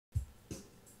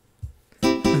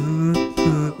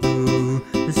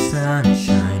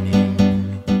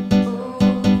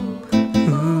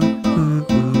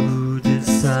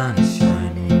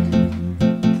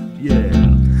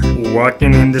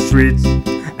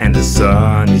and the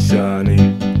sun is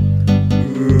shining.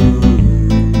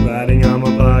 Ooh, riding on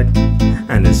my back,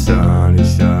 and the sun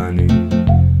is shining.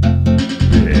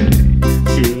 Yeah,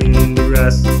 chilling in the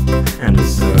grass, and the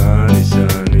sun is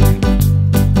shining.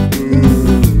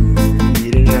 Ooh,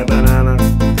 eating a banana,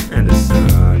 and the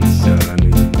sun is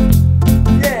shining.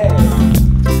 Yeah.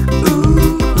 Ooh,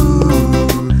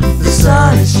 the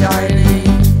sun is shining.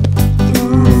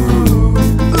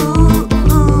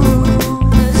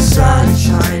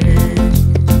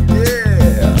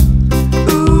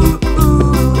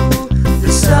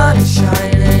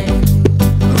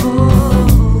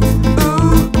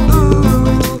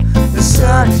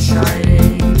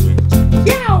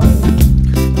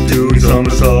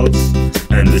 Somersaults,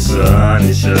 and the sun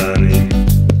is shining.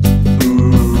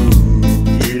 Ooh,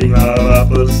 eating our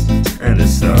apples, and the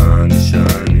sun is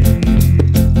shining.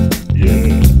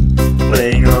 Yeah,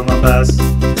 playing on my bass,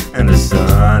 and the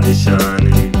sun is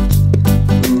shining.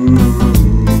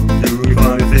 Ooh, doing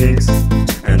funny things,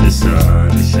 and the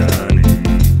sun is shining.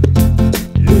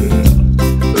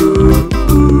 Yeah, ooh,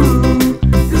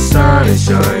 the sun is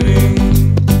shining.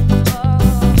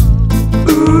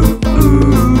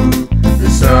 The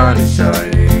sun is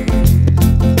shining.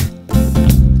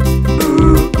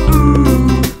 Ooh,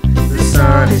 the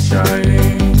sun is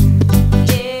shining.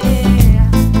 Yeah.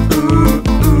 Ooh,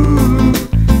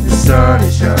 the sun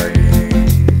is shining.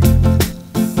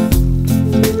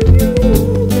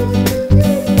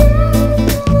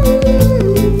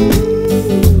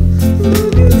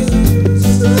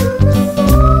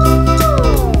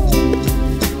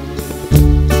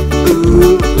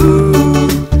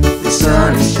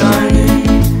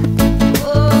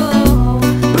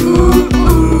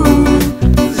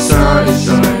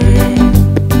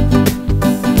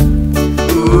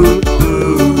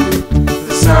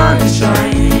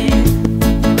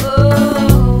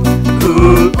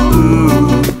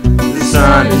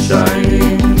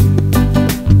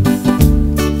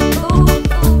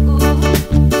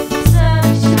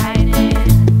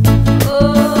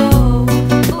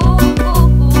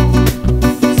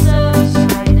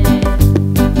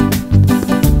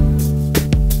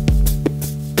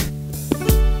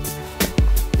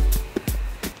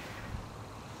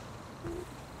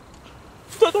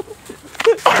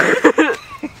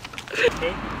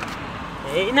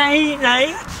 Này,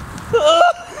 này.